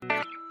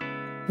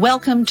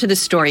Welcome to The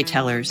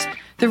Storytellers,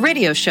 the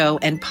radio show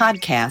and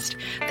podcast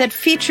that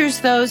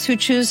features those who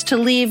choose to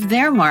leave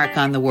their mark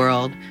on the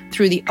world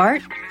through the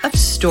art of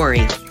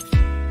story.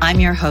 I'm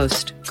your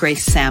host,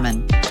 Grace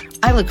Salmon.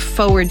 I look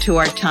forward to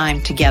our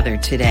time together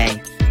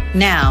today.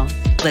 Now,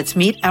 let's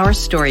meet our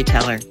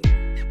storyteller.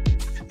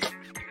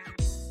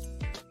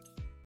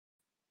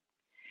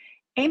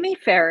 Amy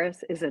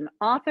Ferris is an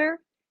author,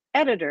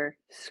 editor,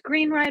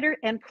 screenwriter,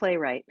 and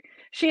playwright.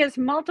 She has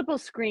multiple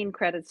screen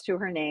credits to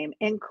her name,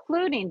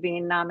 including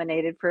being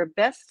nominated for a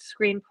Best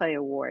Screenplay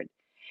Award.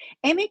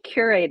 Amy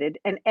curated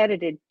and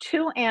edited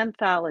 2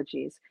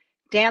 anthologies,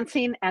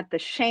 Dancing at the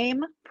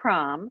Shame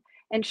Prom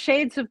and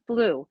Shades of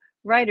Blue,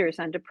 Writers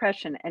on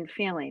Depression and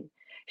Feeling.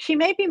 She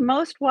may be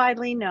most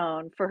widely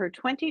known for her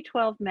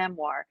 2012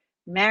 memoir,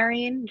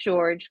 Marrying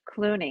George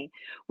Clooney,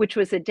 which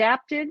was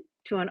adapted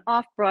to an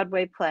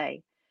off-Broadway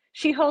play.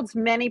 She holds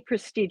many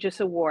prestigious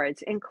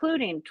awards,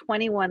 including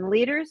 21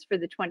 Leaders for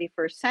the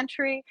 21st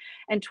Century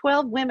and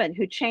 12 Women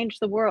Who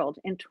Changed the World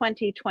in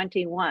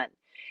 2021.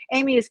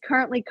 Amy is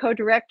currently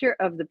co-director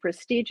of the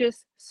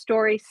prestigious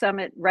Story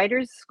Summit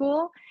Writers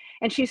School,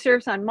 and she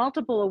serves on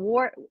multiple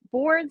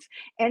boards,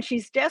 and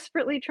she's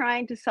desperately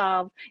trying to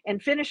solve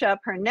and finish up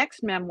her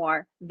next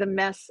memoir, The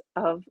Mess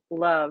of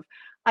Love.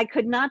 I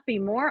could not be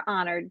more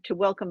honored to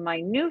welcome my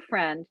new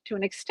friend to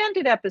an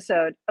extended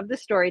episode of The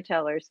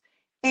Storytellers.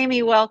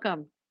 Amy,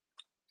 welcome.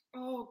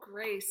 Oh,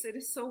 Grace, it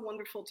is so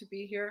wonderful to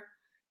be here.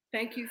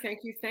 Thank you,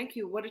 thank you, thank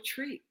you. What a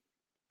treat.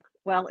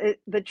 Well,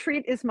 the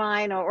treat is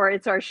mine, or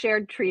it's our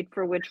shared treat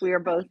for which we are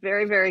both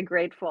very, very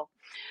grateful.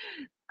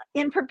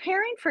 In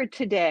preparing for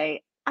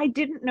today, I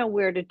didn't know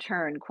where to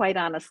turn, quite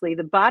honestly.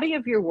 The body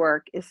of your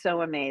work is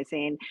so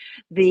amazing.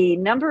 The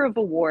number of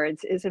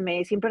awards is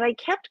amazing, but I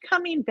kept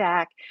coming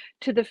back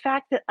to the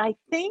fact that I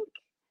think,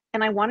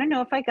 and I want to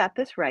know if I got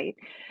this right,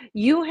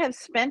 you have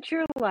spent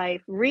your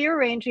life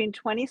rearranging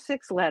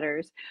 26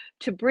 letters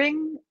to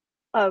bring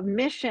a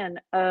mission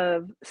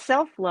of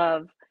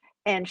self-love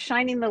and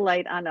shining the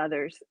light on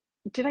others.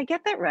 Did I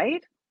get that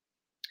right?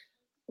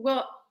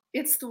 Well,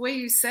 it's the way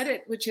you said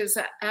it, which is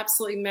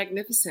absolutely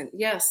magnificent.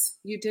 Yes,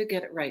 you did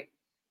get it right.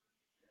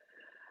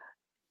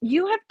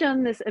 You have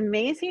done this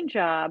amazing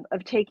job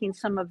of taking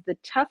some of the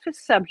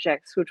toughest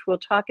subjects, which we'll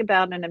talk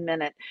about in a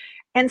minute.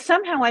 And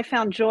somehow I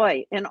found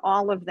joy in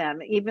all of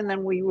them, even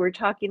when we were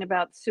talking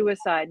about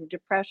suicide and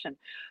depression.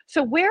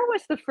 So where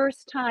was the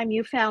first time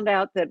you found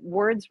out that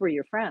words were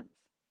your friends?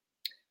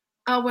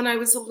 When I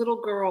was a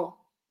little girl.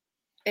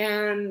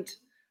 And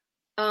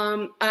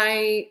as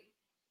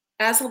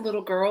a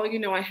little girl,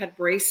 I had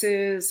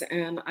braces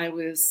and I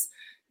was,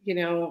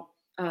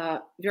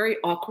 very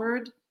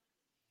awkward.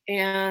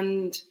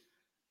 And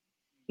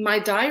my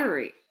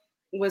diary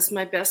was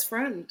my best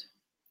friend.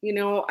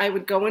 I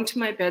would go into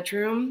my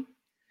bedroom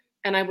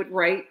and I would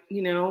write,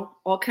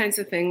 all kinds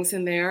of things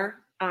in there.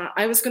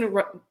 I was going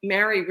to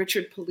marry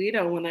Richard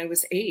Polito when I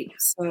was 8.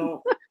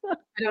 So I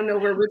don't know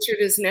where Richard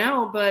is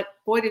now, but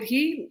boy, did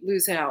he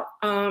lose out.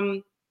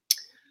 I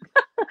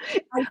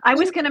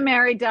was going to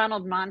marry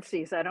Donald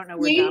Monsies. I don't know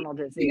where Donald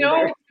is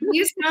either.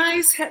 These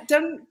guys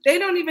they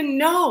don't even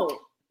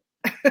know.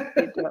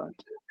 They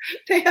don't.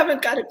 They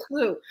haven't got a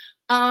clue.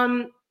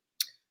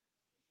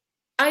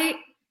 I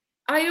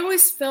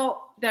always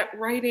felt that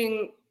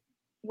writing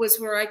was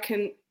where I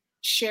can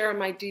share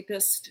my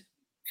deepest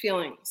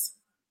feelings,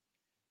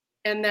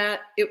 and that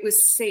it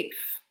was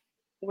safe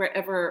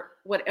whatever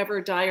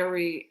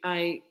diary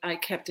I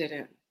kept it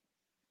in.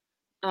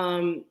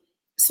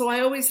 So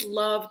I always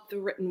loved the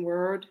written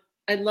word.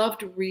 I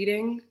loved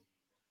reading.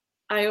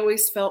 I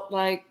always felt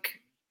like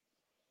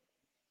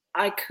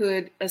I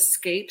could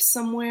escape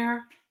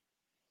somewhere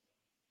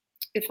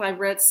if I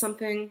read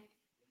something.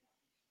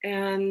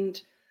 And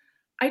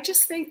I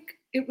just think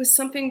it was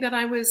something that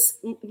I was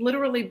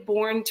literally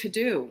born to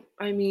do.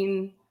 I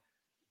mean,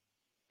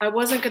 I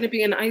wasn't going to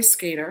be an ice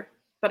skater,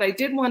 but I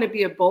did want to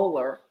be a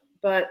bowler.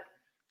 But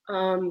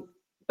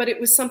it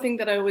was something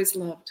that I always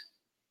loved.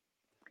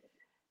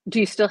 Do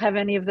you still have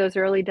any of those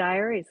early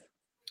diaries?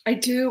 I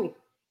do.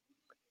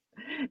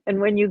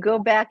 And when you go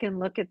back and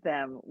look at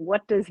them,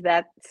 what does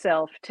that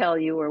self tell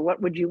you, or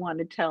what would you want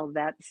to tell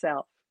that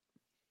self?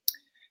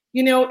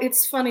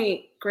 It's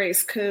funny,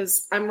 Grace,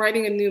 because I'm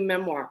writing a new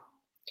memoir.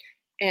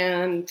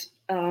 And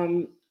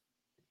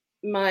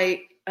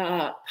my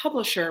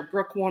publisher,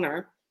 Brooke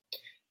Warner,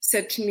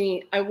 said to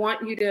me, I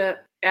want you to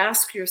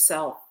ask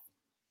yourself,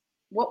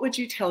 what would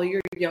you tell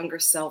your younger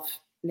self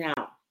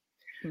now?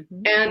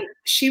 Mm-hmm. And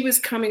she was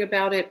coming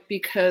about it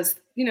because,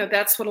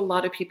 that's what a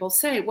lot of people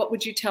say. What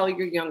would you tell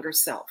your younger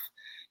self?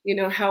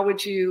 What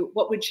would you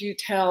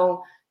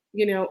tell,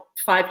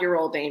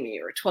 5-year-old Amy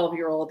or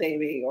 12-year-old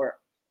Amy?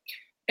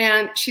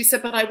 And she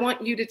said, but I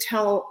want you to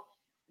tell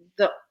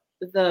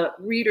the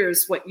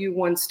readers what you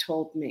once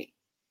told me.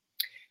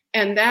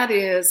 And that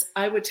is,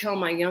 I would tell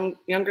my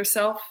younger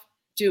self,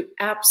 do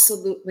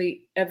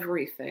absolutely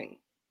everything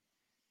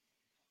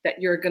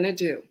that you're going to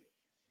do.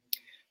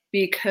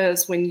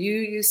 Because when you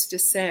used to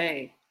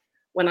say,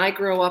 when I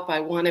grow up, I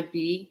want to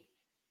be,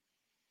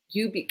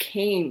 you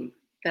became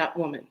that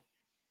woman.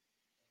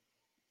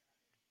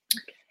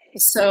 Okay.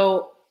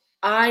 So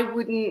I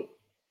wouldn't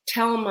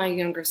tell my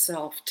younger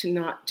self to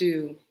not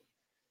do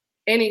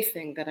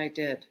anything that I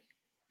did,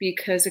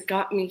 because it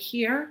got me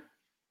here.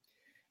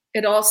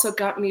 It also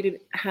got me to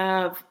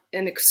have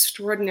an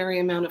extraordinary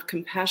amount of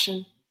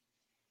compassion.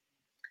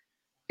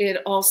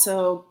 It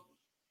also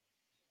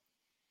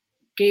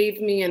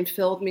gave me and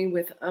filled me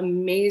with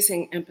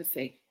amazing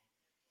empathy.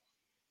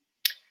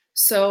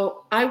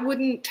 So I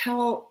wouldn't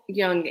tell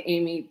young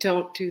Amy,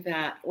 don't do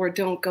that, or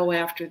don't go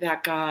after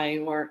that guy,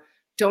 or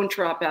don't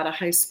drop out of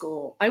high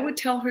school. I would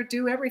tell her,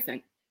 do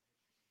everything.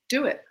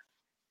 Do it.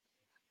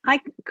 I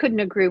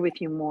couldn't agree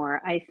with you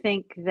more. I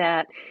think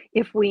that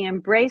if we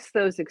embrace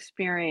those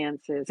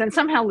experiences and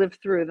somehow live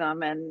through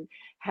them and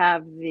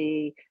have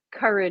the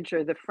courage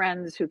or the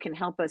friends who can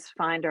help us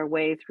find our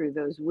way through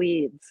those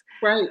weeds,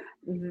 right,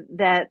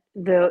 that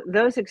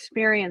those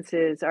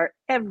experiences are,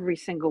 every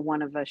single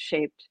one of us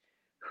shaped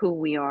who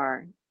we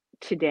are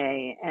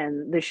today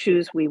and the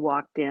shoes we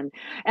walked in.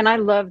 And I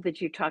love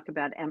that you talk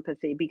about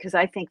empathy, because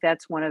I think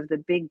that's one of the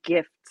big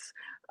gifts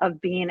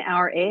of being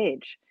our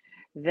age,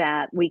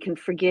 that we can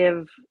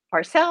forgive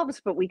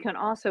ourselves, but we can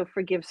also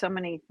forgive so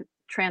many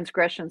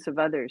transgressions of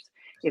others,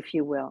 if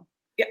you will.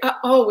 Yeah,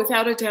 oh,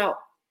 without a doubt.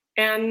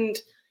 And,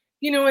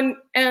 you know,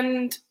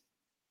 and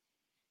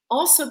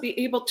also be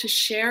able to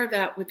share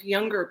that with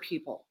younger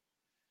people,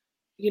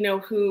 you know,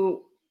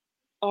 who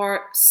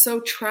are so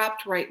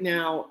trapped right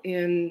now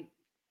in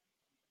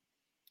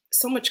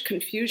so much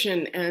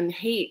confusion and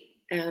hate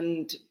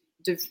and,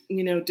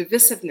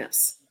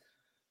 divisiveness.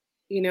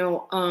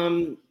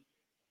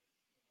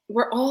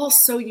 We're all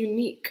so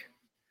unique,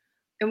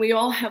 and we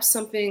all have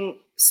something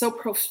so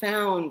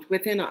profound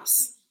within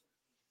us.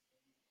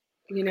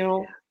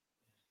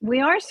 We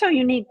are so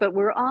unique, but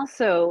we're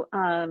also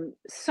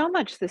so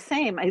much the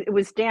same. It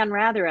was Dan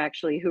Rather,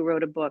 actually, who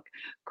wrote a book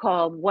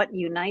called What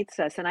Unites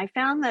Us. And I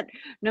found that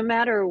no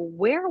matter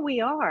where we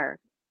are,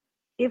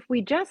 if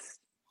we just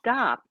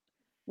stop,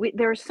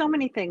 there are so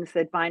many things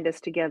that bind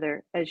us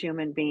together as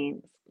human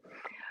beings.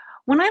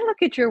 When I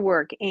look at your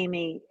work,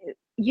 Amy,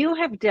 you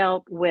have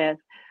dealt with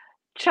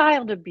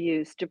child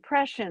abuse,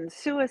 depression,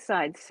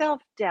 suicide,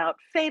 self-doubt,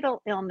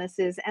 fatal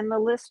illnesses, and the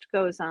list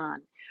goes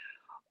on.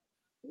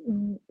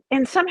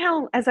 And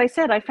somehow, as I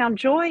said, I found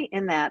joy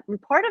in that.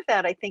 And part of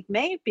that, I think,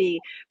 may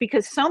be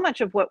because so much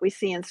of what we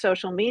see in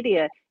social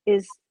media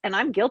is, and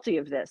I'm guilty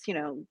of this,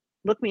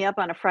 look me up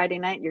on a Friday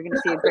night and you're going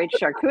to see a great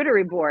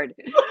charcuterie board.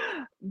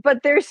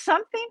 But there's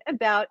something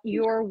about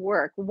your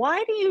work.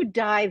 Why do you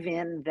dive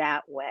in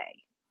that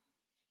way?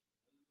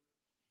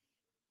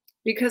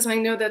 Because I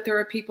know that there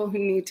are people who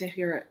need to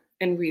hear it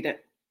and read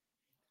it.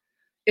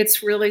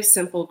 It's really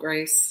simple,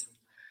 Grace.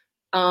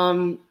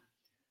 I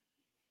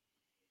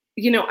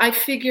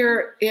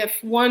figure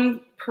if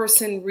one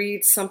person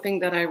reads something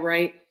that I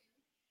write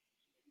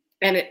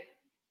and it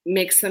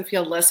makes them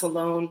feel less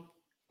alone,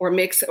 or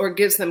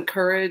gives them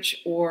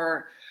courage,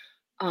 or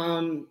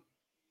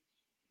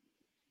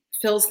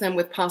fills them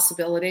with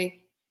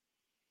possibility,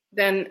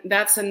 then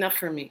that's enough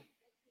for me.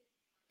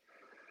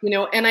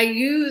 And I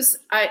use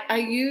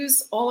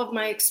all of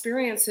my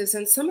experiences,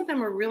 and some of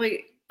them are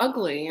really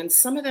ugly, and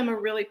some of them are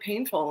really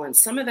painful, and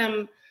some of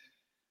them,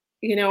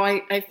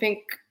 I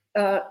think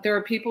there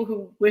are people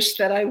who wish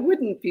that I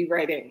wouldn't be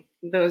writing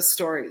those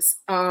stories,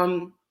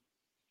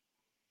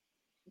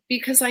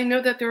 because I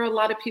know that there are a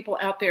lot of people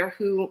out there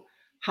who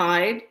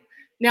hide.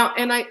 Now,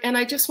 and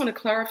I just want to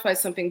clarify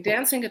something.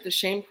 Dancing at the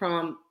Shame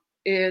Prom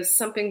is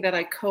something that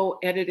I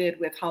co-edited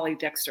with Holly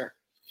Dexter,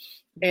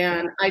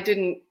 and I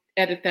didn't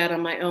edit that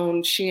on my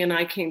own. She and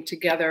I came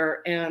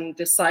together and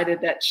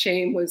decided that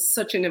shame was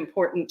such an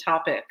important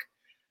topic,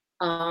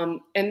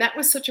 and that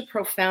was such a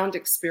profound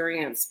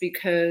experience,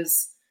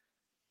 because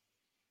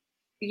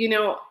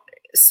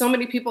so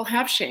many people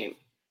have shame,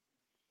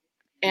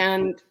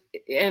 and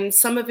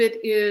some of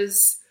it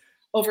is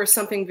over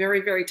something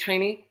very, very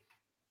tiny.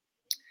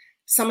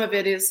 Some of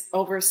it is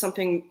over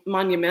something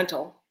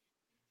monumental.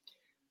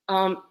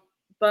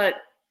 But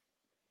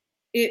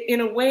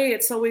in a way,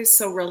 it's always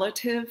so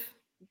relative,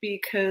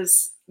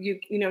 because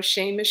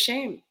shame is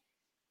shame,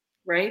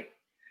 right?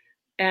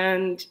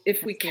 And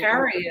if we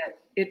carry it,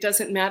 it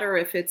doesn't matter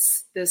if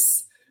it's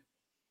this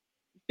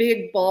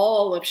big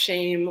ball of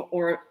shame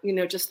or,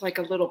 just like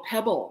a little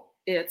pebble.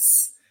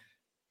 It's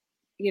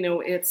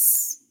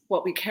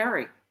what we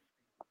carry.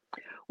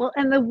 Well,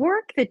 and the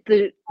work that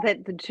the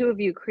two of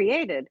you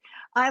created,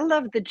 I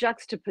love the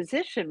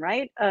juxtaposition,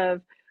 right?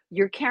 Of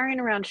you're carrying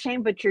around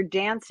shame, but you're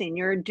dancing.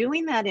 You're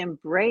doing that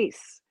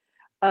embrace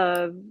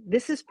of,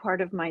 this is part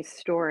of my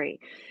story.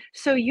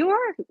 So your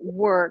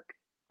work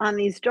on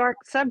these dark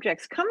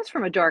subjects comes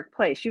from a dark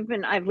place.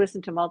 I've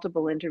listened to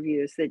multiple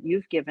interviews that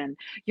you've given.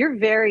 You're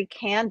very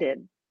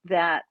candid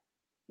that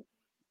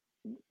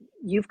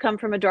you've come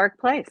from a dark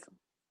place.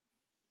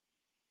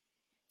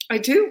 I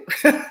do.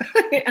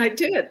 I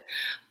did.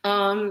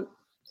 And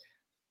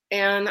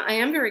I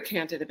am very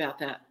candid about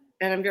that.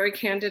 And I'm very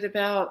candid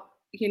about,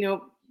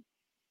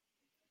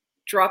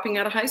 dropping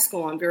out of high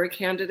school. I'm very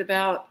candid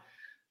about,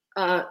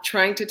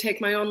 trying to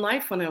take my own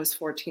life when I was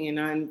 14.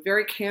 I'm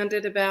very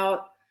candid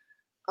about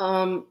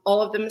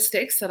all of the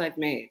mistakes that I've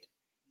made.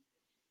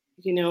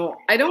 You know,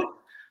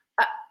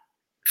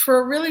 for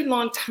a really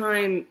long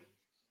time,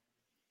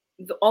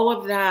 all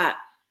of that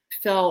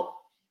felt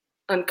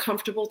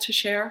uncomfortable to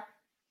share.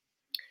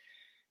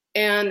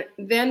 And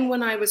then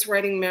when I was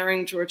writing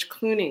Marrying George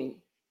Clooney,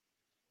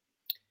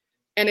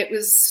 and it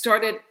was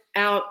started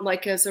out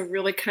like as a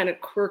really kind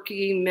of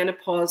quirky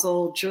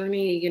menopausal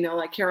journey, you know,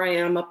 like here I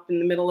am up in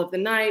the middle of the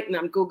night and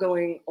I'm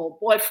Googling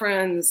old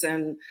boyfriends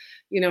and,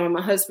 you know, and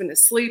my husband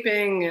is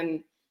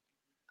sleeping.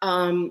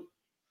 And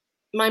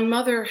my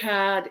mother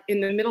had, in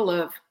the middle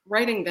of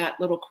writing that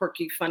little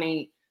quirky,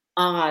 funny,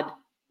 odd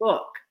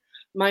book,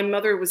 my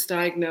mother was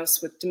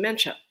diagnosed with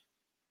dementia.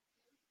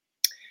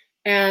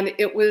 And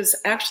it was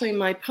actually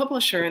my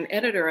publisher and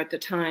editor at the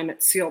time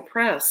at Seal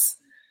Press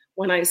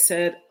when I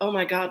said, oh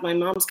my God, my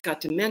mom's got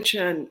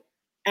dementia.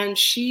 And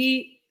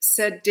she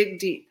said, dig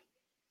deep.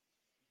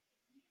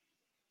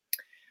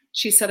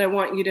 She said, I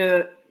want you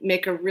to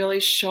make a really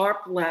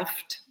sharp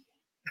left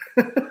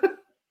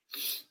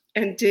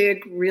and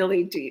dig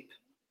really deep.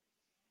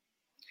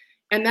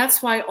 And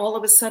that's why all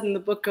of a sudden the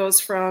book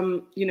goes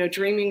from, you know,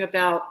 dreaming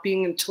about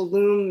being in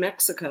Tulum,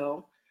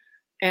 Mexico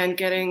and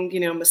getting, you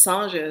know,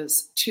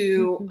 massages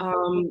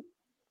to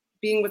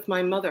being with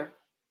my mother.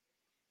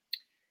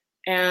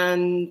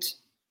 And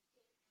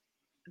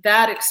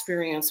that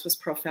experience was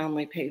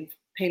profoundly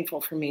painful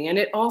for me. And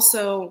it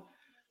also,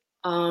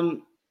 my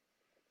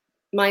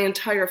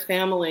entire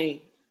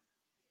family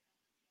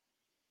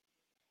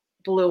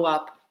blew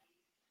up.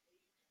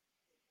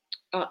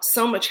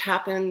 So much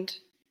happened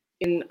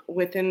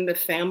within the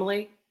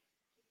family.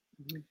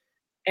 Mm-hmm.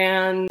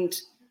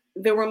 And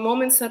there were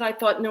moments that I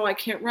thought, no, I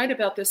can't write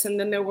about this. And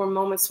then there were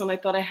moments when I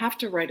thought I have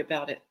to write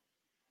about it,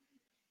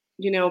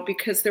 you know,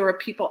 because there are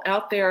people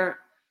out there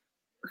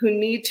who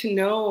need to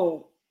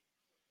know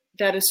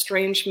that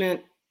estrangement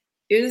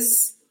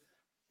is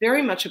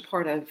very much a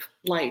part of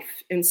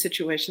life in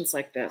situations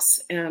like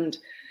this. And,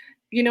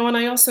 you know, and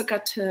I also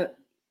got to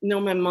know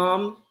my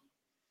mom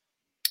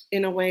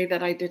in a way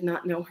that I did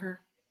not know her.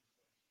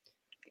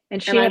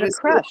 And she had a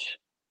crush.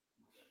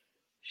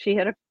 She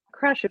had a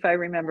crush, if I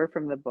remember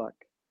from the book.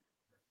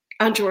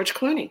 On George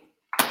Clooney.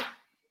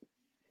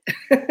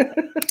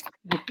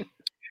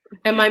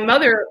 And my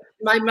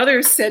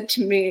mother said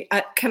to me,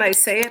 can I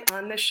say it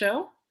on the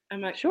show?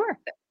 I'm like, sure.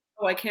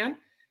 Oh, I can?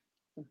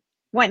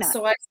 Why not?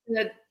 So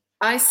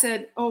I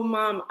said, oh,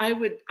 Mom, I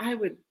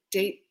would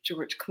date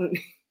George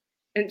Clooney.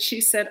 And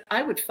she said,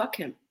 I would fuck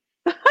him.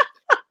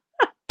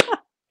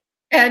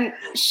 And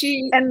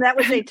that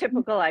was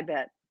atypical, I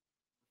bet.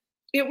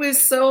 It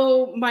was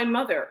so my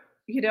mother,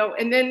 you know,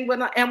 and then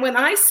when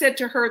I said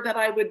to her that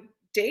I would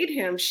date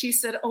him, she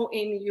said, oh,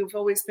 Amy, you've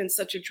always been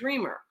such a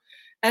dreamer.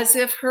 As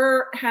if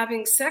her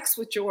having sex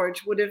with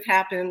George would have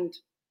happened,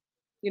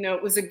 you know,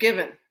 it was a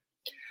given.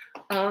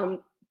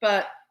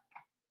 But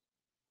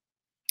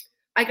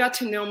I got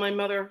to know my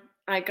mother.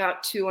 I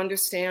got to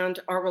understand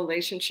our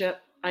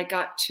relationship. I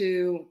got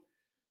to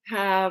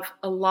have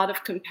a lot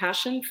of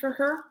compassion for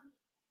her.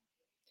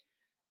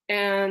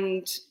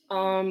 And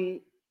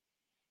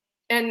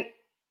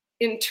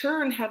in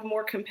turn have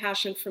more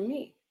compassion for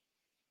me.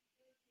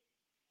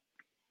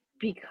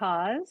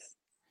 Because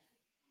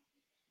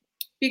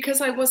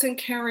I wasn't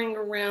carrying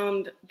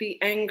around the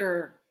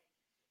anger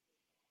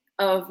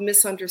of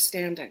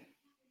misunderstanding.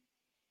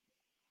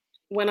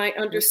 When I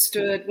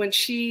understood, when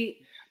she,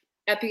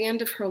 at the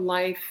end of her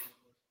life,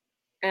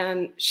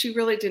 and she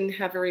really didn't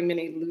have very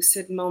many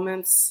lucid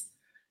moments,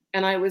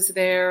 and I was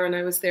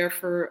there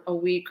for a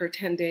week or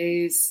 10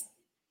 days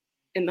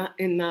in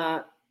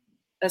the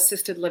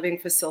assisted living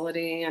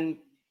facility, and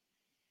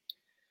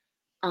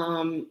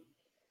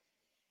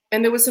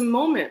there was a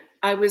moment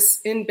I was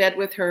in bed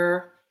with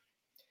her,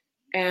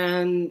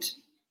 and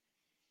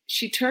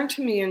she turned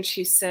to me and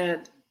she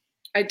said,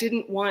 I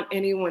didn't want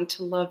anyone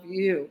to love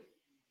you.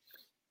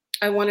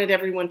 I wanted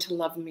everyone to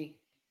love me.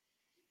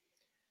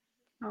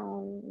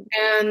 Oh.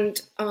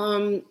 And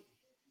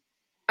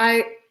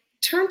I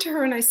turned to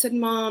her and I said,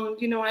 Mom,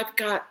 you know, I've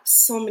got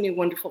so many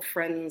wonderful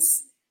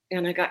friends,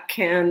 and I got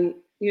Ken,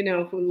 you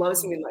know, who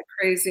loves me like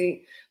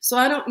crazy. So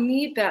I don't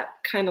need that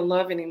kind of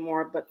love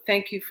anymore, but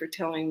thank you for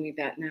telling me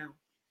that now.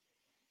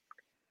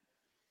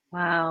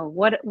 Wow,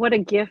 what a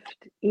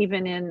gift,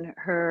 even in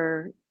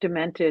her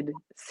demented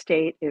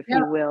state, if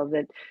you will,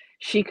 that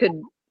she could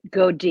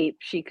go deep,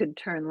 she could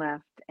turn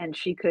left, and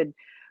she could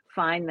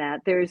find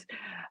that. There's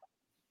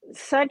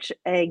such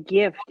a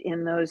gift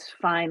in those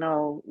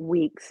final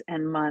weeks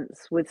and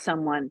months with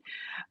someone.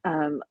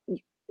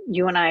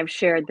 You and I have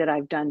shared that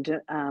I've done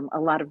a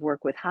lot of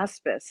work with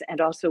hospice and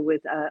also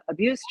with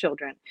abused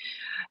children.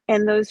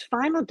 And those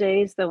final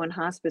days, though, in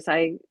hospice,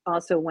 I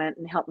also went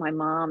and helped my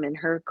mom in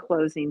her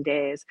closing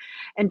days.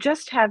 And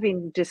just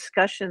having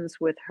discussions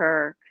with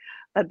her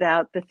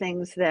about the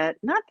things that,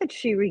 not that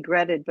she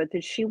regretted, but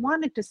that she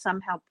wanted to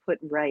somehow put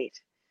right.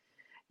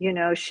 You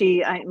know,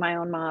 my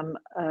own mom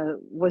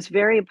was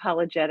very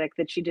apologetic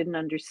that she didn't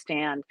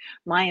understand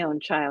my own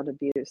child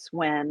abuse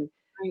when,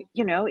 Right.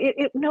 you know,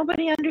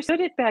 nobody understood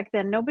it back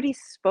then. Nobody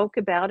spoke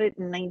about it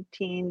in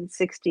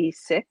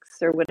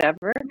 1966 or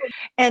whatever.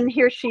 And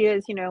here she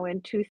is, you know,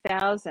 in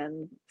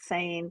 2000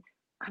 saying,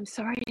 I'm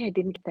sorry I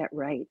didn't get that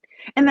right.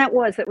 And that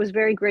was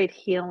very great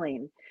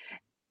healing.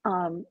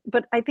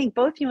 But I think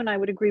both you and I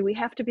would agree we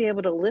have to be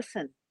able to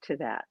listen to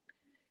that.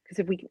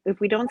 Because if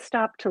we don't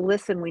stop to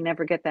listen, we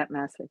never get that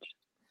message.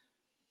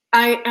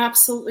 I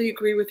absolutely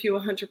agree with you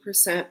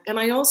 100%. And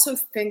I also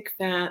think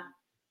that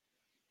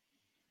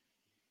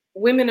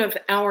women of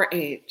our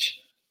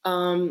age,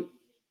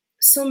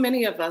 so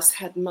many of us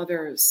had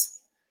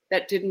mothers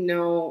that didn't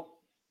know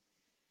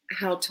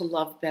how to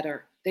love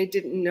better. They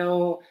didn't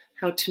know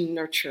how to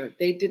nurture.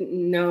 They didn't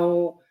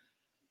know,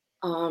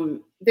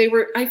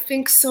 I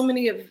think so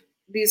many of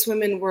these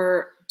women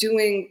were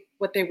doing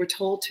what they were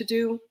told to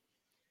do,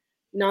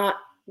 not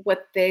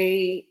what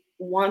they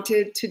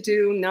wanted to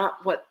do,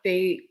 not what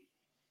they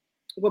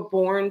were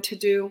born to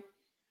do.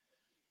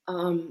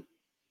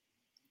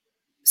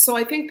 So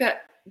I think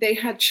that they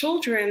had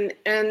children,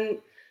 and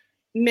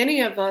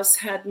many of us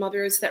had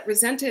mothers that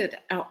resented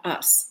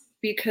us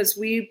because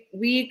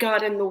we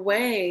got in the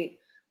way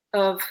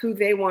of who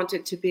they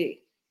wanted to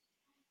be.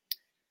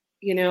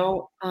 You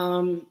know,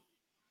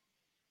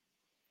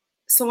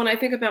 so when I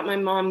think about my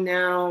mom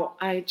now,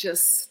 I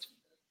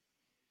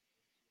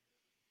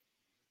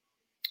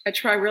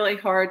try really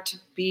hard to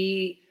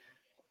be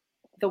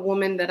the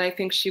woman that I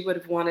think she would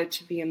have wanted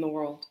to be in the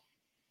world.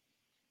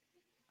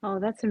 Oh,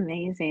 that's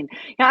amazing.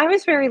 Yeah, I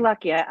was very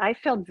lucky. I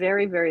felt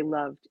very, very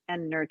loved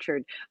and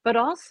nurtured. But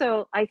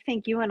also, I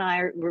think you and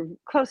were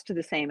close to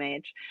the same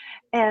age.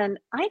 And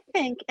I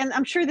think, and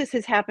I'm sure this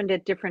has happened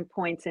at different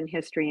points in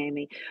history,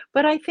 Amy,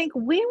 but I think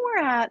we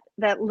were at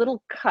that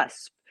little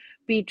cusp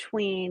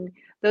between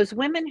those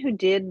women who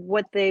did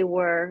what they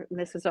were, and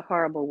this is a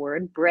horrible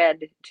word, bred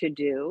to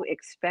do,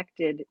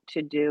 expected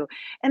to do,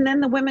 and then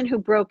the women who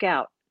broke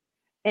out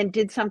and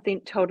did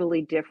something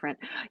totally different.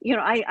 You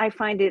know, I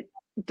find it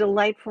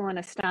delightful and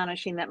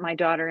astonishing that my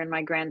daughter and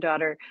my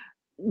granddaughter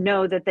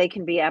know that they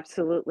can be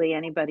absolutely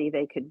anybody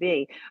they could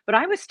be. But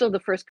I was still the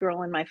first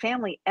girl in my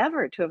family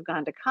ever to have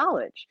gone to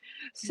college.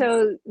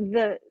 So in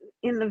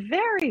the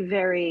very,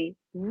 very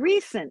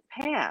recent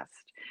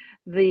past,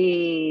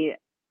 the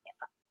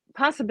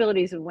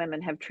possibilities of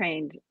women have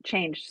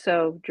changed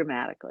so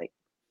dramatically.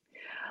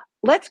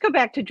 Let's go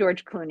back to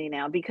George Clooney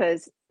now,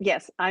 because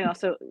yes, I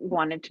also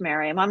wanted to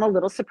marry him. I'm a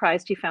little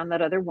surprised he found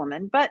that other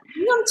woman, but I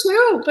am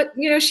too, but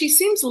you know, she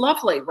seems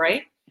lovely,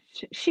 right?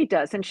 she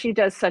does, and she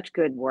does such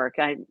good work.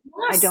 I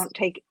Yes.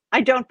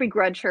 I don't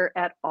begrudge her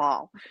at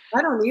all.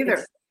 I don't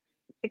either.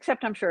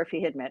 Except I'm sure if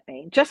he had met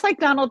me, just like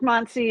Donald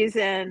Monsies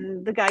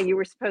and the guy you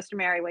were supposed to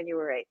marry when you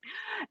were 8.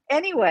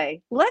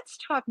 Anyway, let's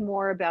talk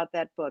more about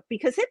that book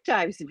because it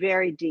dives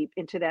very deep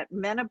into that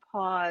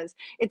menopause.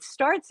 It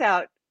starts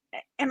out,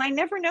 and I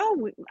never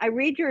know. I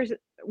read your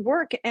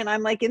work and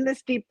I'm like in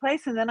this deep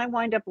place, and then I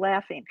wind up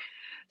laughing.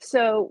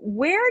 So,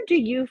 where do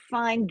you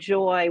find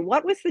joy?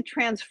 What was the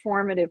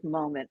transformative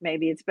moment?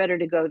 Maybe it's better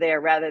to go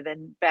there rather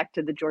than back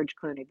to the George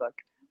Clooney book.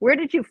 Where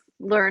did you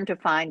learn to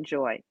find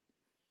joy?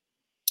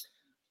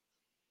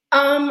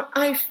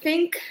 I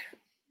think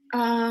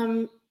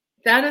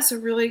that is a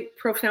really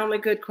profoundly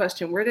good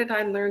question. Where did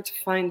I learn to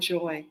find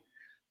joy?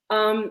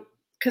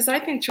 Because I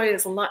think joy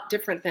is a lot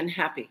different than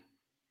happy.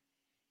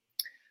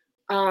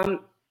 Joy.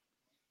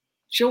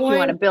 You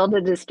want to build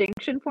a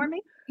distinction for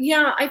me?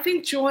 Yeah, I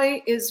think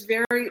joy is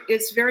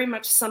very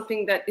much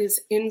something that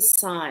is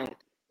inside.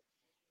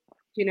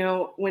 You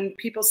know, when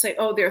people say,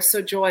 "Oh, they're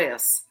so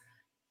joyous,"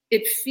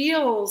 it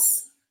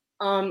feels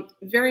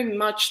very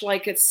much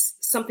like it's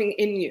something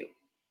in you.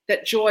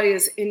 That joy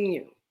is in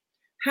you.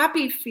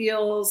 Happy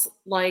feels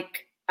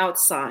like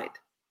outside.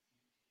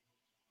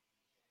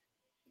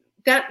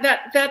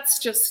 That's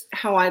just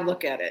how I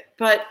look at it.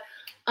 But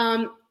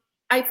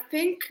I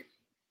think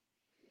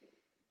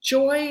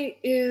joy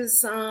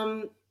is.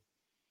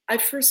 I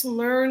first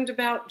learned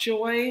about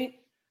joy,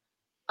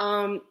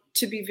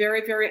 to be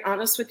very, very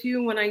honest with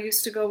you, when I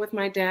used to go with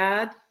my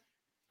dad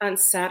on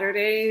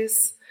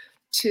Saturdays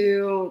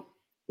to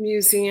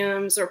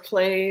museums or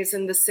plays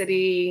in the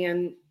city,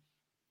 and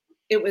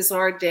it was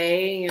our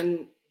day,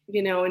 and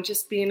you know, and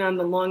just being on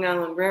the Long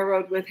Island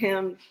Railroad with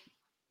him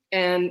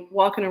and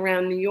walking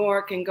around New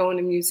York and going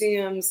to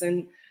museums.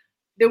 And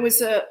there was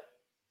to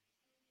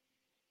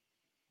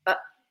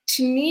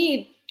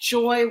me,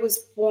 joy was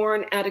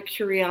born out of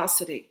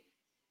curiosity.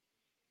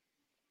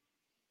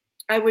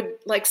 I would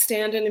like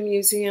stand in a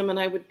museum and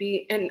I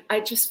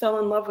just fell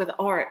in love with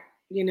art,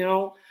 you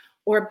know,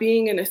 or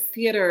being in a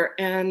theater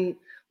and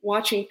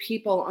watching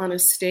people on a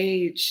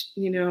stage,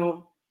 you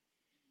know,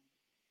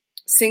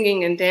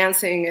 singing and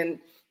dancing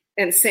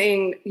and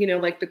saying, you know,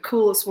 like the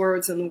coolest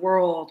words in the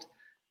world.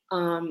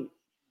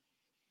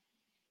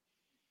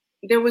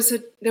 There was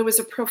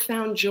a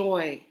profound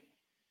joy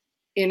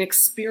in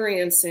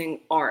experiencing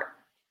art.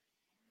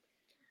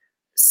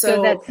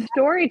 So that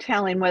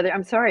storytelling, whether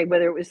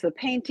it was the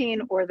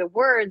painting or the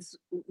words,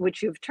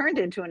 which you've turned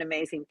into an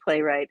amazing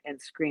playwright and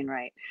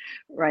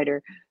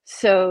writer.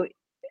 So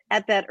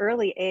at that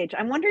early age,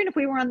 I'm wondering if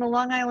we were on the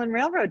Long Island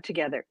Railroad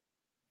together.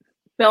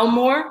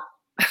 Belmore?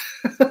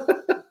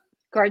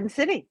 Garden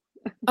City.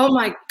 Oh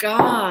my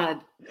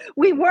God.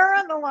 We were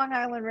on the Long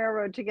Island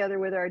Railroad together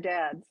with our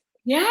dads.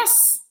 Yes.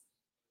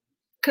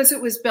 Because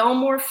it was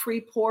Belmore,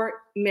 Freeport,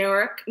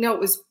 Merrick. No, it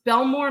was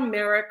Belmore,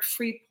 Merrick,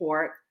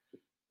 Freeport.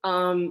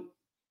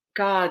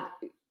 God,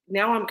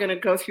 now I'm going to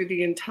go through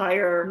the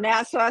entire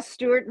Nassau,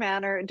 Stewart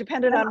Manor. It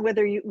depended on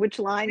which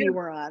line you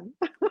were on.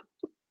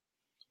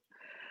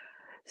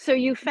 So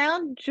you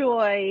found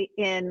joy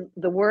in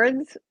the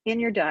words in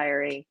your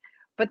diary,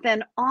 but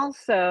then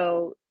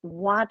also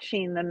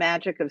watching the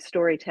magic of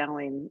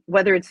storytelling,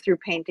 whether it's through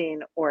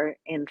painting or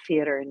in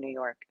theater in New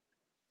York.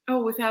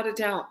 Oh, without a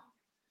doubt.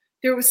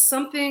 There is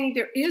something,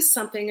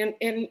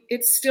 and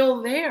it's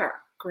still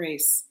there,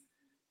 Grace.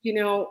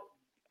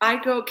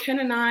 Ken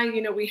and I,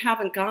 we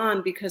haven't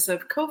gone because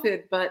of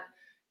COVID, but,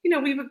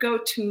 we would go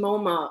to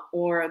MoMA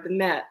or the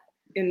Met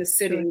in the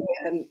city,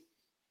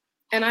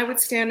 and I would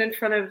stand in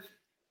front of,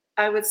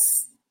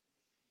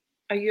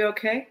 are you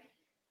okay?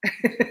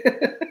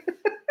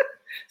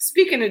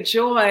 Speaking of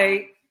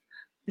joy.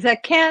 Is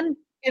that Ken?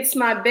 It's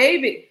my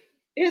baby.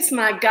 It's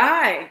my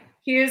guy.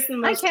 He is the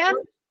most. Hi, Ken.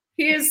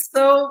 He is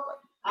so.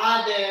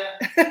 Hi there.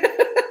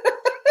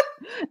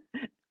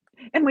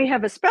 And we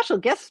have a special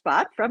guest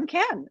spot from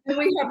Ken. And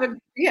we have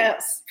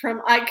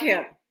from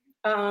ICANN.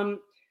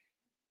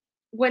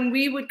 When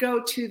we would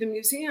go to the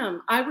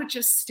museum, I would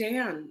just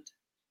stand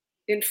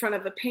in front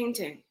of a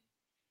painting,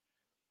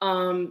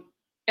 and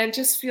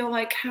just feel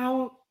like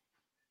how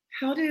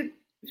did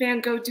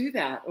Van Gogh do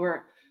that,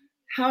 or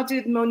how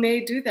did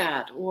Monet do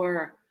that,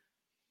 or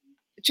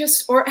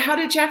how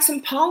did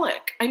Jackson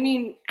Pollock? I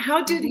mean,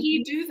 how did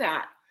he do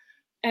that?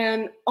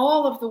 And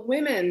all of the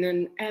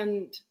women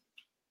and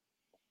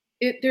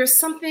there's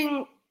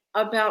something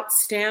about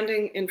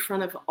standing in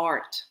front of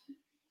art,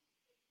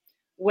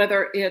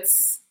 whether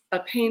it's a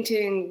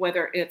painting,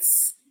 whether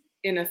it's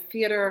in a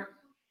theater,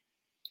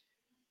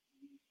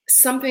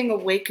 something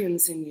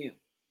awakens in you.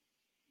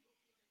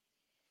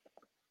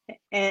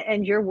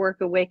 And your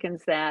work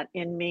awakens that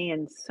in me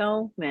and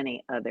so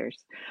many others.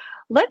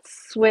 Let's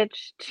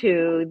switch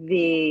to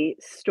the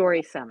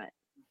Story Summit.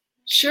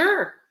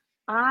 Sure.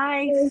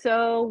 I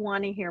so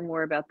want to hear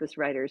more about this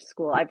writer's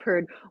school. I've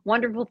heard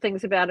wonderful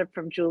things about it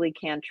from Julie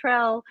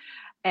Cantrell,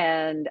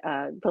 and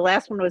the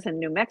last one was in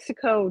New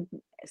Mexico.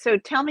 So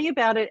tell me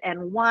about it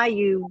and why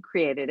you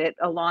created it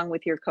along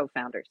with your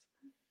co-founders.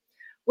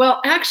 Well,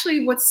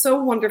 actually, what's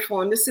so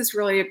wonderful, and this is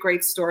really a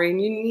great story,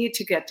 and you need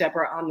to get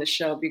Deborah on the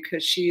show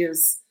because she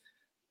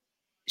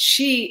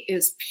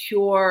is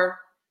pure,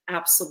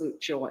 absolute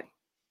joy,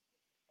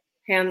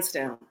 hands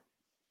down.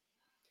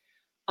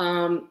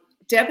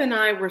 Deb and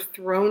I were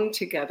thrown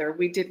together.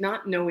 We did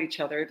not know each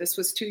other. This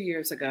was 2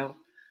 years ago.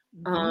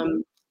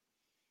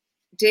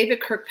 David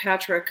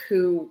Kirkpatrick,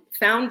 who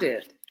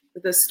founded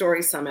the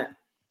Story Summit,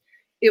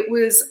 it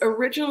was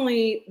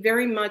originally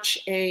very much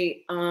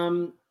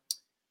an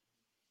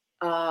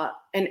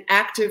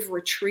active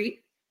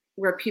retreat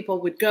where people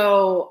would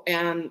go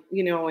and,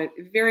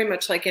 very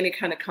much like any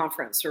kind of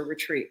conference or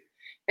retreat.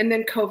 And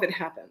then COVID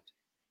happened.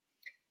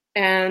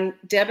 And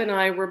Deb and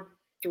I were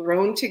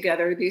thrown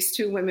together, these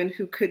two women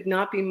who could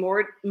not be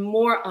more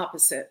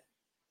opposite.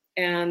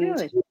 And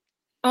really?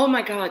 Oh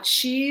my God,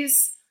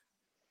 she's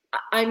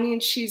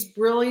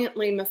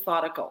brilliantly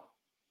methodical.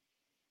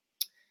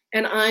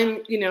 And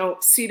I'm,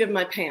 seat of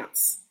my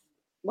pants.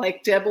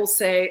 Like Deb will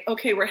say,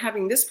 okay, we're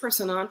having this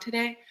person on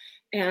today,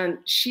 and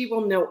she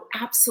will know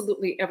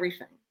absolutely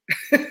everything.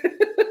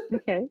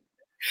 Okay.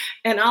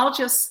 And I'll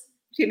just,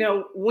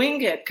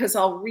 wing it because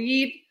I'll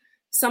read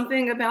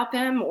something about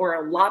them or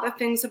a lot of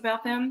things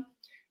about them.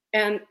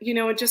 And,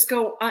 just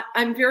go,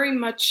 I'm very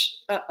much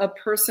a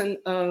person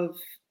of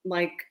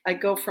like, I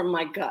go from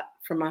my gut,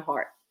 from my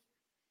heart.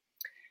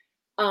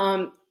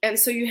 And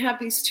so you have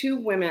these two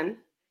women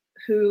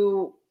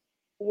who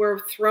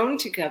were thrown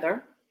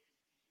together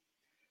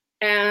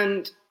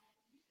and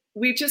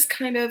we just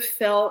kind of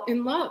fell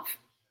in love.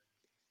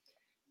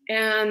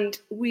 And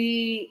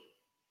we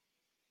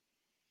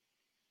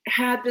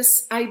had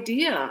this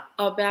idea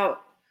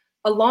about,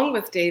 along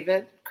with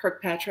David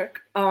Kirkpatrick,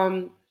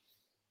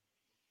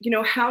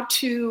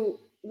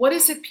 what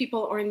is it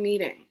people are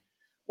needing?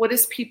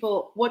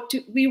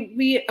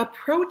 We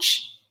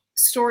approach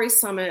Story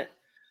Summit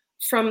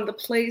from the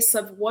place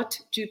of what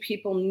do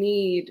people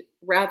need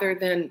rather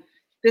than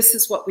this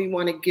is what we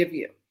want to give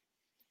you.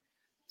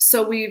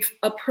 So we've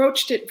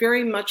approached it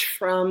very much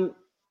from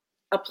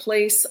a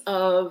place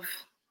of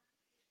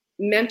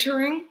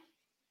mentoring,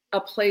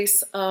 a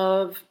place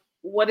of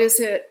what is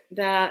the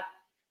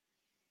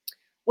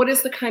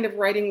kind of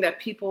writing that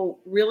people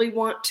really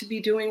want to be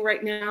doing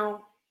right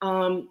now?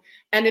 And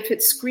if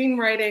it's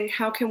screenwriting,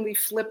 how can we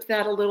flip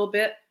that a little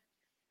bit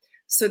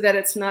so that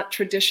it's not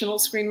traditional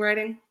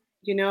screenwriting,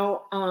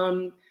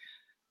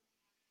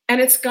 And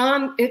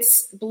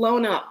it's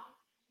blown up.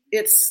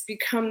 It's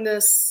become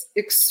this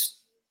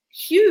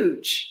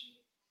huge,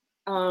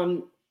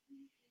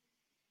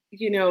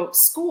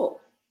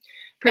 school.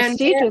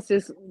 Prestigious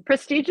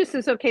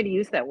is okay to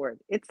use that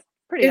word. It's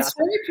pretty It's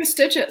awesome. very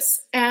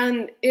prestigious.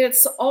 And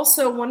it's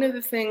also one of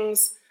the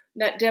things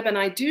that Deb and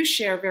I do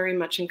share very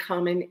much in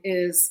common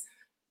is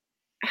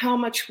how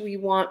much we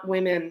want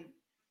women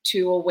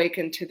to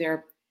awaken to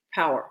their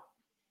power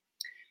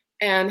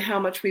and how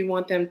much we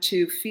want them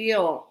to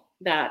feel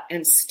that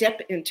and step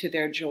into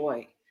their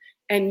joy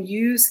and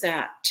use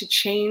that to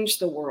change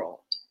the world.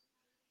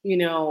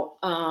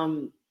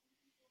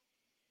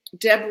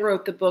 Deb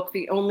wrote the book,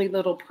 The Only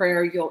Little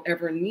Prayer You'll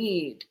Ever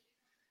Need,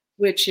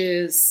 which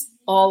is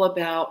all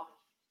about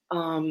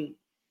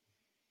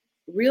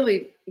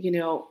really,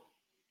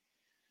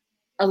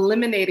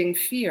 eliminating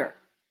fear.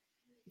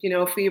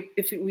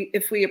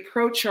 If we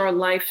approach our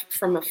life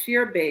from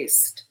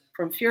fear-based,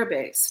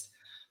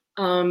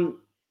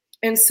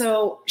 and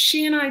so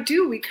she and I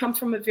we come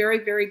from a very,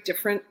 very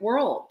different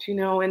world,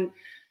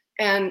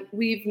 and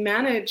we've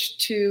managed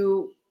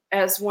to,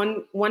 as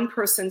one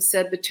person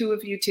said, the two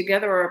of you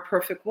together are a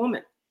perfect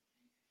woman.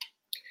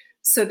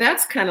 So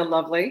that's kind of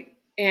lovely.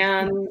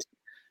 And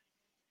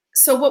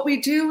so what we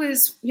do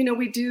is,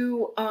 we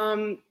do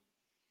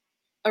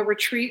a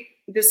retreat.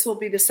 This will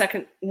be the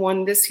second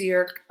one this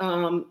year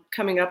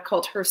coming up,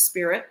 called Her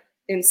Spirit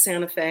in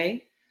Santa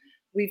Fe.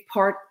 We've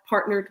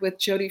partnered with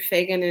Jody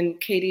Fagan and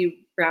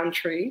Katie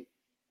Browntree,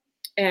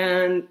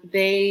 and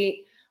they're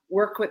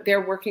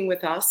working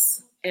with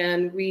us,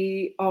 and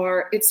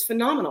it's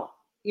phenomenal.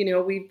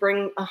 We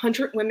bring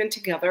 100 women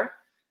together,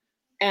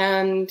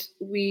 and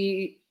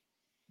we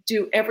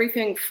do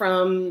everything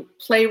from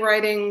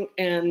playwriting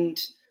and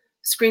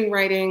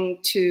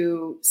screenwriting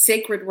to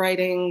sacred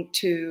writing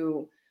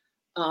to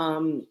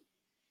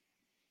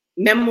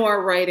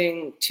memoir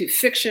writing to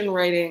fiction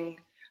writing,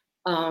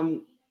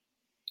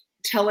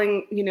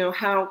 telling,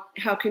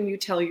 how can you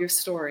tell your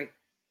story?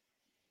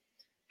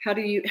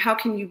 How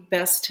can you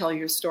best tell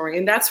your story?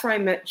 And that's where I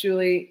met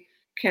Julie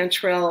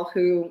Cantrell,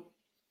 who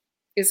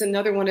is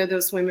another one of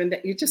those women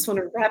that you just want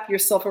to wrap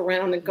yourself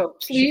around and go,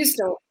 please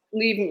don't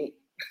leave me.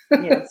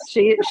 Yes,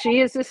 she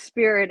is a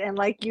spirit, and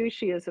like you,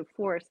 she is a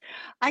force.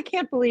 I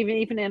can't believe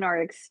even in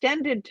our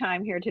extended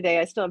time here today,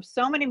 I still have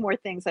so many more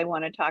things I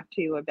want to talk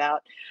to you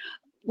about.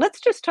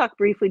 Let's just talk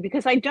briefly,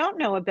 because I don't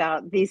know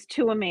about these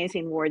two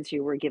amazing awards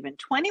you were given: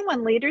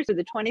 21 Leaders of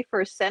the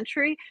 21st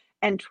Century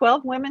and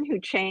 12 Women Who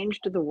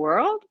Changed the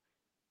World.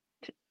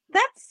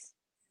 That's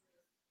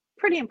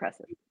pretty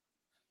impressive.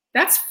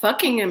 That's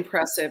fucking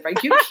impressive. Are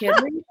you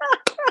kidding?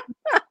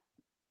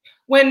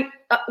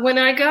 When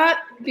I got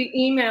the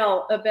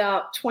email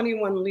about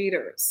 21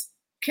 leaders,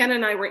 Ken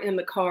and I were in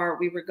the car.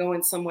 We were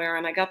going somewhere,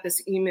 and I got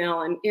this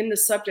email, and in the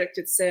subject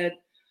it said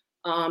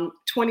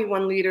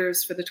 21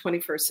 leaders for the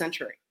 21st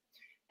century.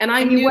 And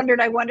I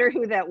wonder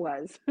who that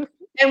was.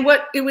 And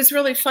it was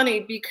really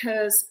funny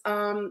because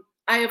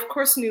I of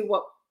course knew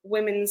what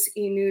Women's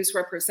E-News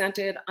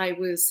represented. I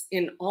was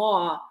in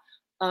awe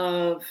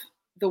of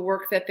the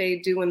work that they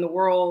do in the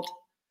world.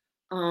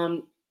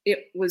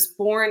 It was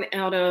born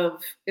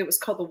it was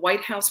called the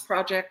White House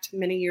Project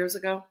many years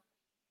ago.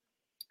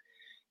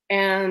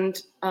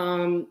 And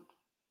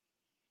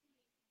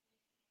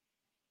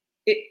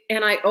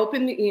I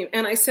opened the email,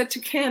 and I said to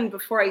Ken,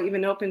 before I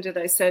even opened it,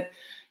 I said,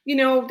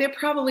 they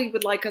probably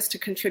would like us to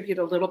contribute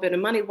a little bit of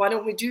money. Why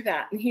don't we do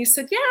that? And he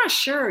said, yeah,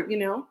 sure.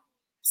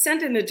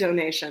 Send in a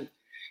donation.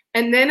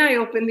 And then I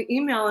opened the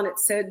email, and it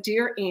said,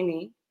 Dear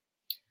Amy,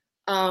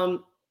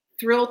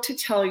 thrilled to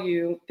tell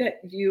you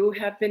that you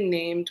have been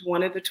named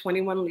one of the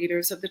 21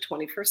 leaders of the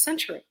 21st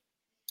century.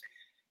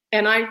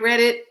 And I read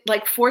it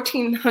like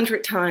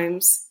 1,400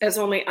 times, as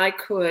only I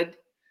could.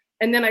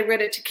 And then I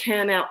read it to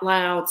Ken out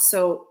loud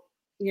so,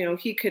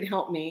 he could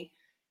help me.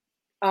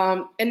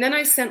 And then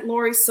I sent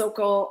Lori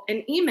Sokol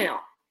an email.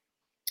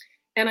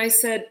 And I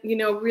said,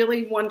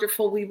 really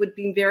wonderful. We would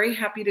be very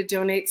happy to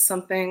donate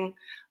something.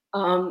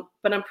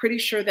 But I'm pretty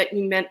sure that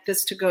you meant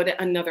this to go to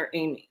another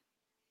Amy.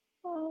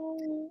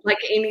 Like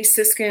Amy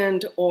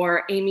Siskind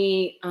or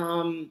Amy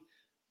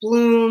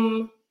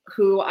Bloom,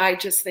 who I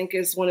just think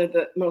is one of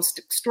the most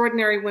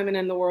extraordinary women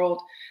in the world.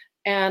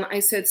 And I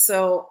said,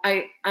 so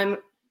I'm,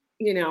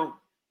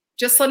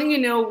 just letting you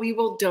know, we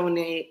will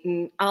donate,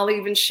 and I'll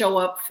even show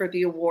up for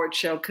the award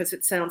show because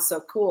it sounds so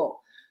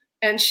cool.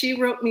 And she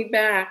wrote me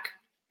back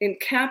in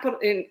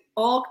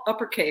all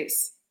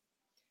uppercase,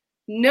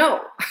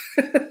 no,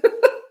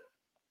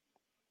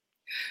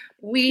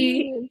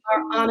 we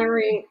are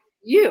honoring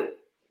you.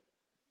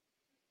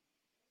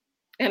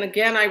 And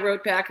again, I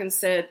wrote back and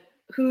said,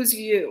 who's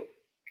you?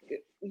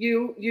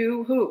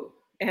 You who?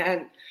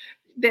 And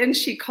then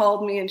she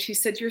called me and she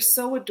said, you're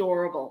so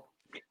adorable.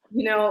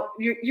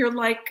 You're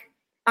like,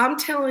 I'm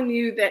telling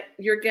you that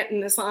you're getting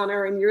this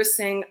honor, and you're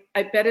saying,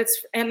 I bet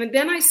it's, and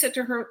then I said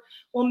to her,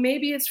 well,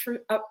 maybe it's for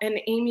an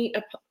Amy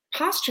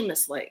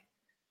posthumously.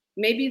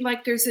 maybe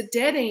like there's a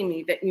dead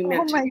Amy that you met.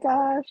 Oh my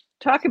gosh.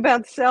 Talk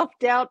about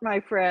self-doubt, my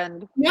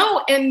friend.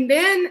 No, and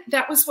then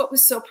that was what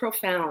was so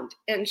profound.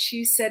 And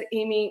she said,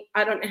 Amy,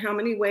 I don't know how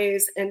many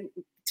ways and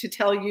to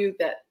tell you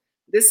that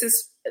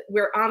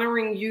we're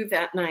honoring you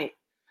that night.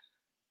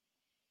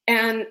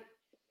 And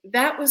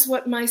that was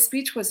what my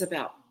speech was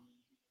about.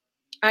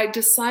 I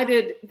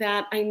decided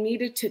that I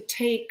needed to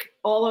take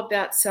all of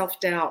that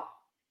self-doubt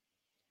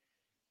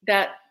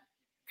that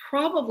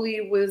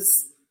probably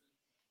was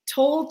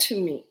told to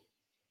me.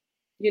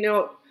 You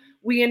know,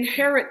 we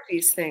inherit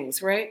these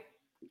things, right?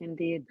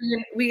 Indeed.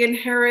 We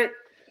inherit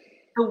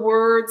the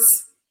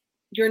words,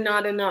 you're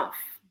not enough.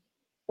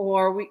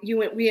 Or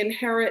we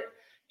inherit,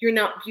 you're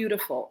not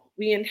beautiful.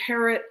 We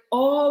inherit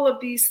all of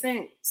these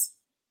things.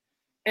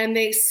 And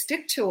they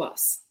stick to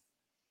us,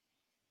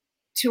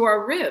 to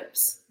our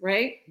ribs,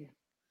 right?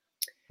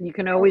 You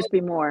can always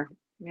be more.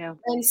 Yeah.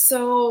 And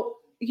so,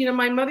 you know,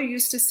 my mother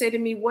used to say to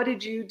me, what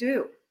did you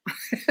do?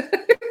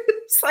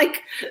 It's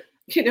like,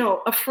 you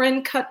know, a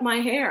friend cut my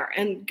hair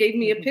and gave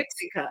me a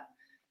pixie cut.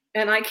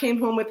 And I came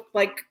home with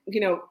like,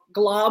 you know,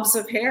 globs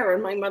of hair.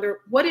 And my mother,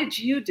 what did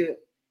you do?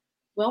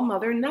 Well,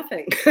 mother,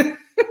 nothing.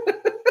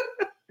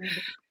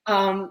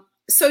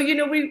 So, you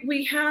know,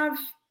 we have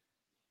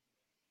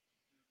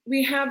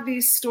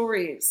these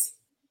stories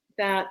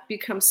that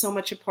become so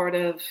much a part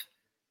of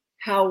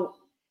how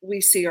we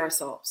see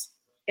ourselves.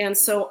 And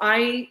so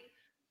I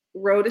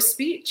wrote a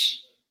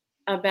speech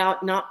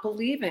about not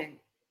believing.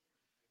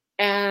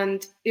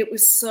 And it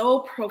was so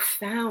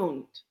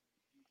profound.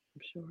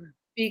 I'm sure.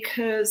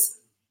 Because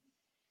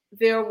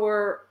there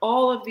were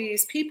all of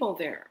these people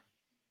there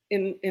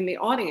in the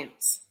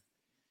audience.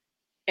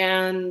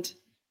 And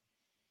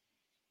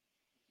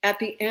at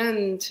the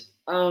end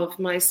of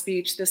my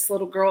speech, this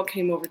little girl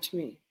came over to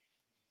me.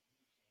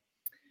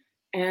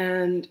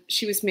 And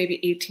she was maybe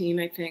 18,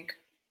 I think,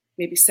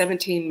 maybe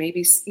 17,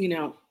 maybe, you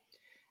know.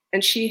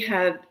 And she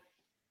had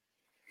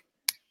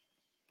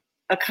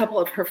a couple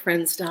of her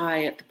friends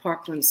die at the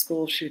Parkland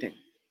school shooting.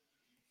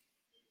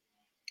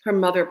 Her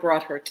mother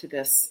brought her to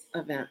this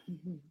event.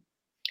 Mm-hmm.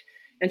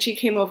 And she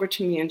came over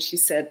to me and she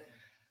said,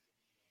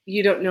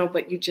 you don't know,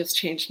 but you just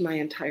changed my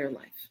entire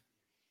life.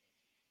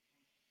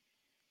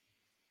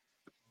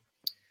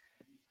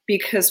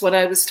 Because what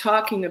I was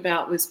talking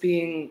about was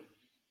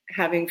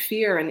having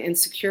fear and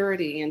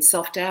insecurity and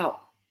self-doubt.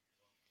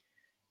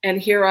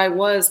 And here I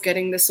was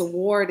getting this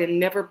award and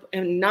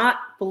not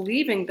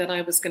believing that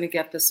I was going to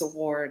get this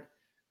award.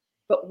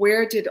 But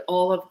where did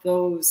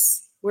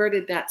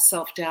that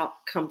self-doubt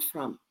come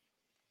from?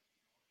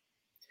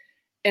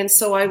 And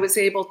so I was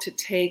able to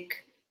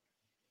take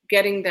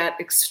getting that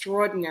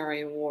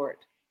extraordinary award,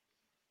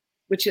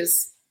 which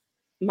is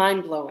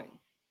mind-blowing,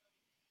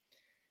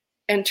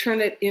 and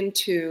turn it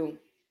into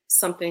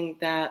something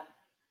that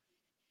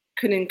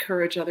could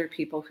encourage other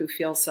people who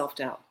feel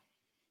self-doubt.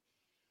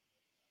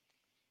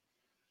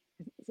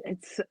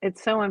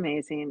 It's so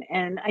amazing.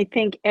 And I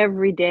think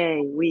every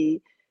day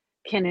we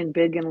can, in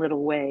big and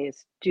little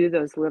ways, do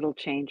those little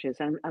changes.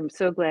 I'm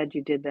so glad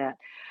you did that.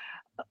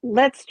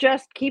 Let's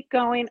just keep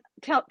going.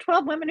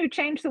 12 women who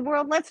changed the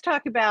world. Let's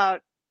talk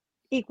about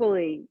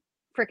equally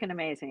freaking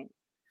amazing.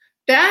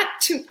 That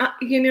too,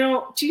 you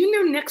know, do you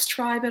know Next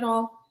Tribe at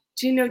all?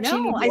 Do you know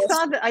Jeannie? No, I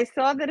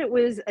saw that it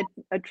was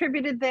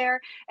attributed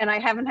there, and I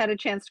haven't had a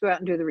chance to go out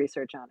and do the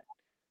research on it.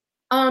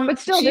 But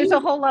still, there's a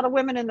whole lot of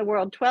women in the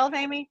world. 12,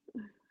 Amy?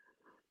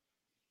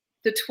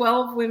 The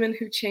 12 women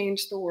who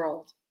changed the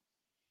world.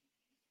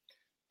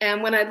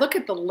 And when I look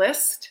at the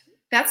list,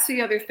 that's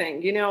the other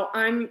thing. You know,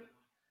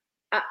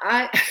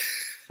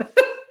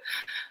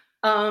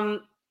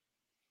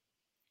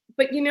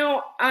 but you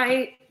know,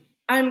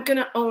 I'm going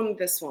to own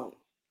this one,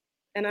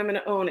 and I'm going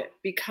to own it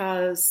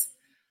because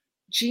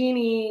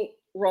Jeannie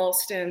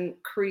Ralston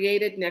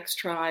created Next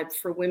Tribe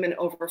for women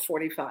over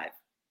 45.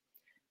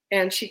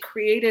 And she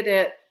created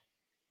it,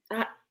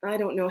 I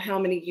don't know how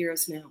many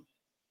years now.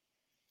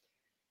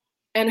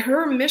 And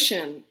her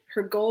mission,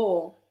 her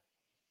goal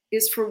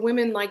is for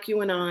women like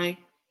you and I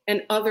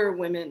and other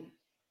women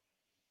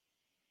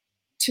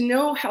to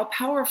know how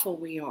powerful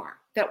we are,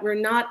 that we're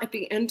not at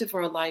the end of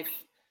our life.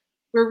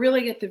 We're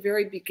really at the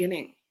very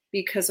beginning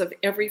because of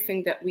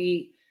everything that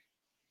we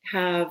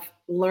have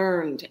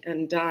learned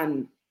and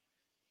done.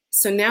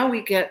 So now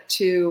we get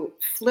to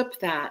flip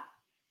that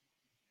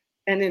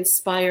and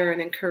inspire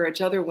and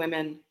encourage other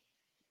women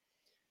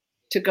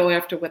to go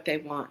after what they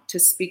want, to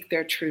speak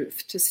their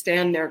truth, to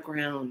stand their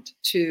ground,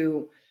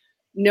 to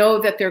know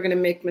that they're going to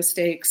make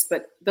mistakes,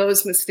 but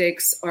those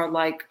mistakes are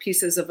like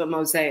pieces of a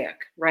mosaic,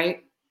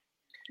 right?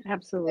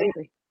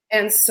 Absolutely.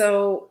 And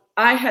so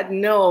I had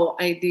no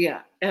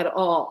idea at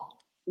all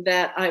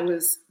that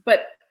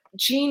but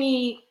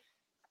Jeannie,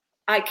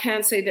 I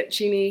can say that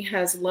Jeannie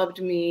has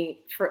loved me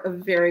for a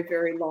very,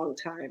 very long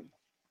time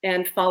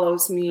and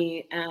follows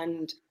me.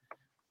 And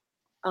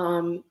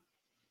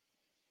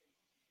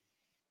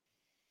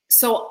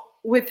so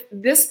with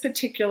this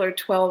particular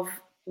 12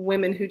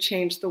 women who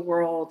changed the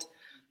world,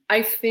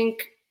 I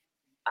think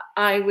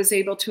I was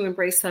able to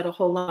embrace that a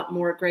whole lot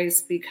more,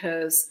 Grace,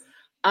 because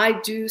I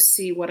do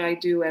see what I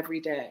do every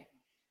day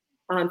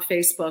on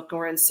Facebook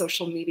or in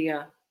social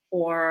media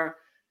or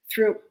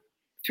through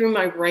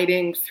my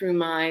writing, through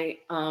my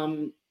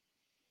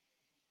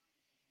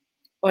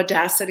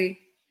audacity.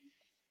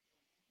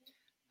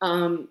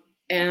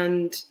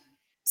 And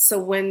so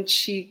when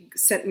she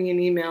sent me an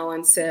email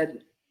and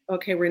said,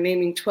 okay, we're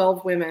naming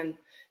 12 women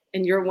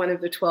and you're one of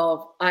the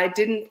 12, I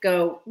didn't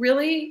go,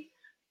 really?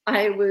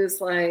 I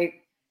was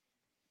like,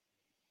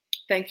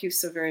 thank you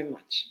so very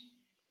much.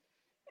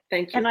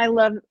 Thank you. And I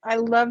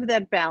love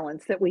that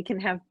balance that we can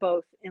have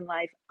both in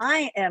life.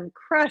 I am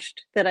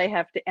crushed that I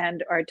have to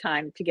end our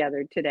time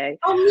together today.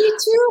 Oh, me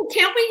too.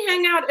 Can't we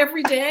hang out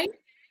every day?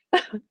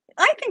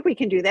 I think we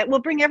can do that. We'll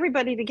bring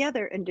everybody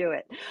together and do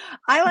it.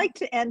 I like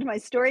to end my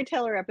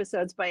storyteller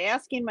episodes by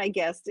asking my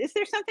guests, is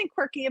there something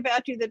quirky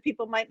about you that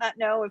people might not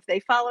know if they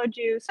followed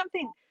you?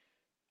 Something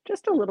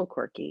just a little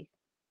quirky.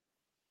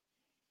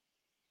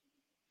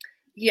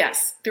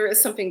 Yes, there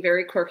is something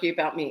very quirky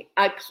about me.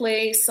 I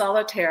play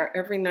solitaire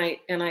every night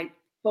and I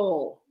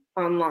bowl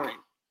online.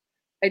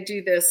 I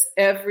do this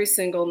every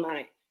single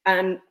night.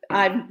 And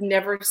I've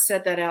never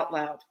said that out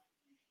loud.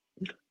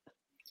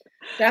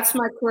 That's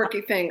my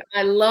quirky thing.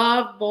 I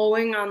love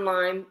bowling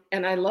online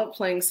and I love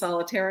playing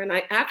solitaire. And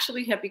I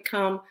actually have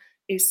become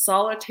a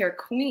solitaire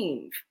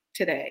queen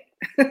today.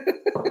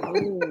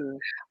 Ooh,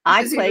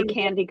 I play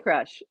Candy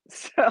Crush.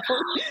 So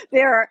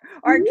there are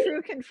our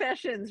true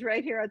confessions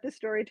right here at the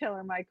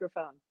Storyteller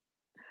microphone.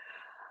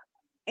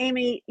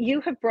 Amy,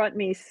 you have brought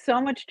me so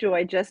much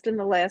joy just in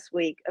the last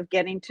week of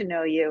getting to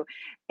know you.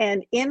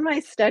 And in my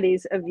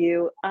studies of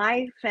you,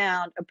 I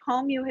found a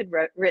poem you had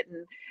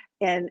written,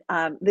 and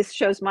this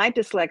shows my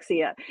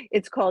dyslexia.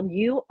 It's called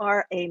You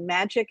Are a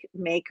Magic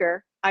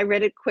Maker. I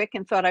read it quick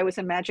and thought I was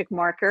a magic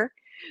marker.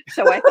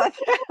 So I thought,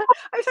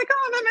 I was like,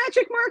 oh, I'm a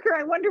magic marker.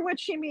 I wonder what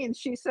she means.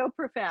 She's so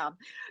profound.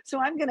 So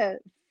I'm going to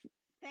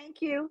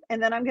thank you.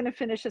 And then I'm going to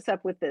finish us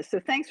up with this. So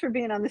thanks for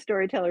being on the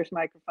Storyteller's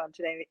microphone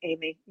today,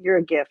 Amy. You're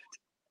a gift.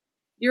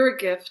 You're a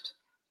gift.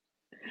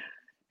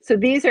 So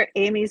these are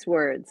Amy's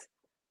words.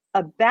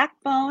 A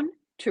backbone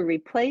to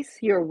replace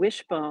your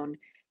wishbone.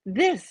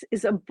 This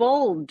is a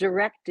bold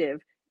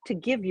directive to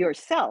give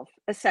yourself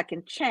a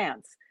second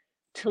chance,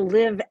 to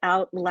live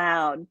out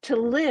loud, to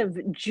live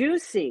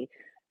juicy,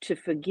 to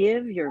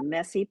forgive your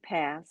messy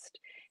past,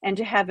 and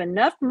to have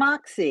enough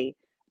moxie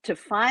to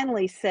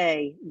finally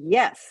say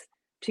yes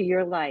to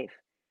your life.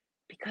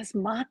 Because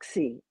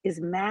moxie is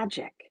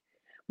magic.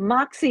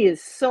 Moxie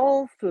is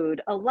soul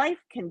food, a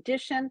life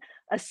condition,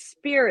 a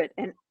spirit,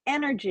 an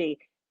energy,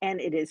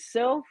 and it is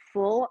so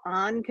full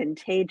on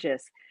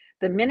contagious.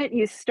 The minute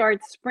you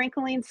start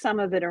sprinkling some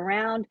of it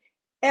around,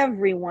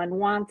 everyone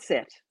wants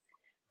it.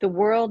 The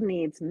world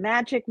needs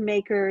magic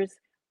makers,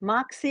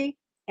 moxie,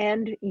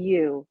 and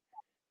you.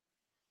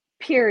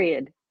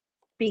 Period.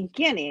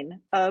 Beginning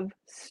of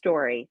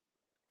story.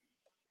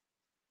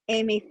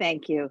 Amy,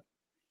 thank you.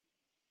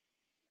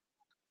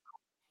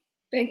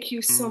 Thank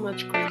you so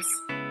much,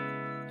 Grace.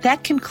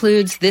 That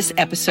concludes this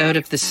episode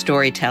of The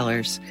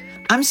Storytellers.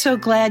 I'm so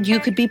glad you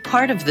could be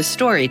part of the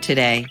story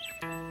today.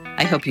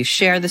 I hope you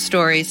share the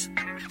stories,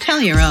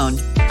 tell your own,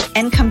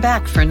 and come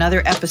back for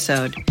another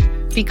episode.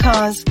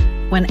 Because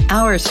when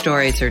our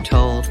stories are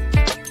told,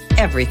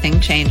 everything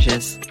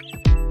changes.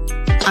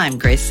 I'm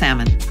Grace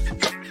Salmon.